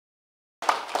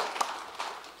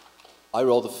I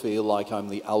rather feel like I'm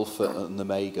the alpha and the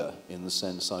omega, in the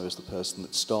sense I was the person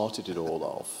that started it all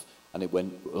off, and it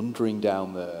went wandering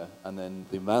down there, and then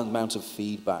the amount of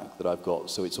feedback that I've got,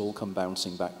 so it's all come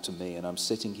bouncing back to me, and I'm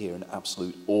sitting here in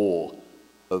absolute awe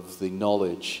of the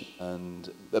knowledge and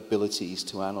abilities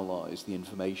to analyze the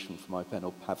information from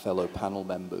my fellow panel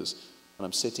members. And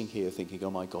I'm sitting here thinking,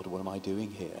 oh my God, what am I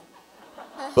doing here?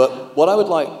 But what I would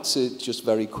like to just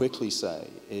very quickly say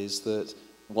is that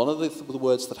one of the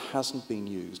words that hasn't been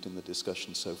used in the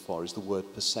discussion so far is the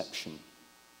word perception.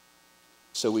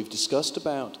 So we've discussed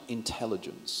about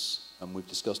intelligence, and we've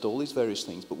discussed all these various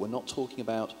things, but we're not talking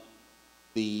about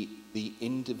the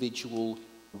individual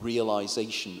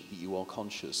realization that you are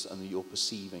conscious and that you're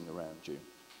perceiving around you.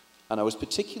 And I was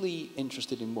particularly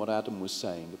interested in what Adam was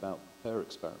saying about the PEAR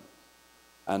experiment.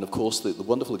 And of course, the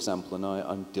wonderful example, and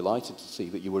I'm delighted to see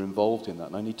that you were involved in that,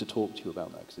 and I need to talk to you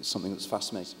about that because it's something that's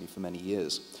fascinated me for many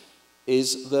years,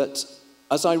 is that,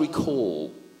 as I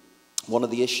recall, one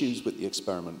of the issues with the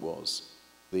experiment was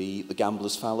the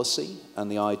gambler's fallacy, and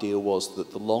the idea was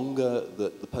that the longer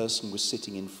that the person was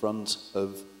sitting in front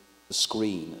of the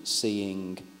screen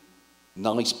seeing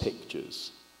nice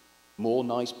pictures, more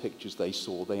nice pictures they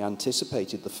saw, they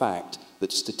anticipated the fact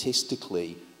that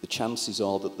statistically the chances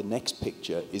are that the next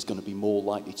picture is going to be more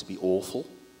likely to be awful.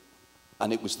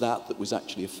 And it was that was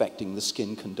actually affecting the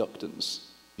skin conductance,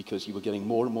 because you were getting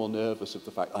more and more nervous of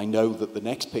the fact, I know that the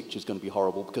next picture is going to be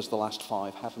horrible because the last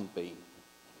 5 haven't been.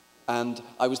 And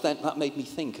that made me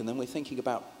think, and then we're thinking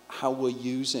about how we're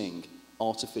using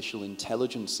artificial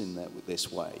intelligence in there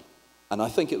this way. And I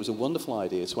think it was a wonderful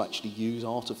idea to actually use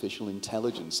artificial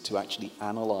intelligence to actually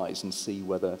analyze and see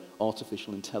whether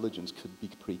artificial intelligence could be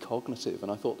precognitive. And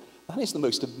I thought, that is the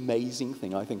most amazing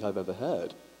thing I think I've ever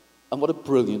heard. And what a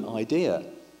brilliant idea.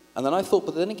 And then I thought,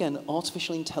 but then again,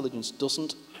 artificial intelligence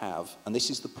doesn't have, and this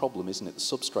is the problem, isn't it, the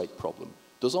substrate problem.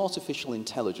 Does artificial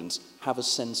intelligence have a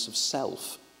sense of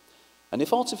self? And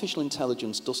if artificial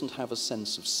intelligence doesn't have a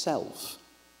sense of self,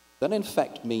 then in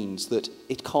fact means that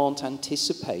it can't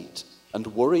anticipate and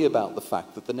worry about the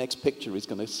fact that the next picture is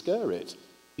going to scare it,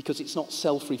 because it's not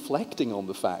self-reflecting on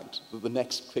the fact that the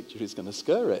next picture is going to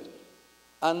scare it.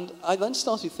 And I then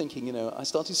started thinking, I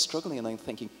started struggling and then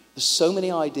thinking, there's so many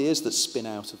ideas that spin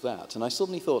out of that. And I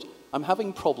suddenly thought, I'm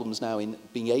having problems now in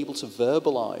being able to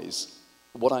verbalize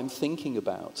what I'm thinking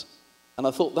about. And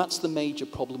I thought, that's the major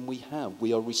problem we have.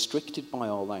 We are restricted by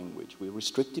our language. We're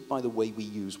restricted by the way we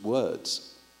use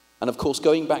words. And of course,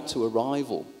 going back to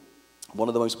Arrival, one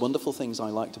of the most wonderful things I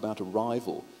liked about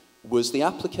Arrival was the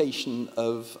application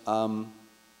of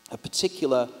a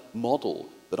particular model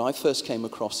that I first came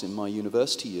across in my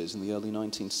university years in the early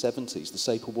 1970s, the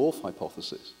Sapir-Whorf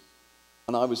hypothesis.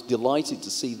 And I was delighted to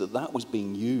see that that was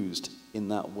being used in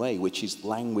that way, which is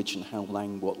language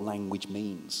and what language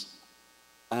means.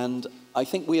 And I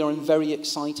think we are in very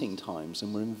exciting times,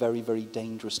 and we're in very, very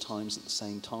dangerous times at the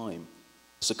same time.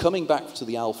 So coming back to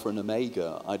the alpha and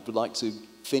omega, I'd like to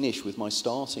finish with my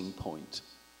starting point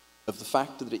of the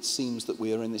fact that it seems that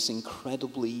we are in this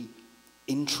incredibly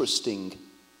interesting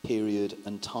period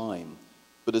and time.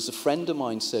 But as a friend of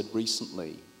mine said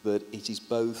recently, that it is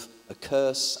both a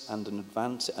curse and an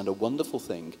advantage and a wonderful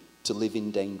thing to live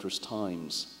in dangerous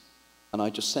times. And I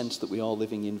just sense that we are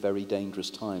living in very dangerous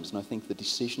times. And I think the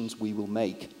decisions we will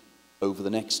make over the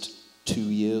next 2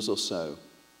 years or so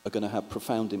are going to have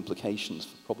profound implications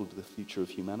for probably the future of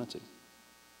humanity.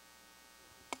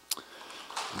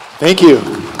 Thank you.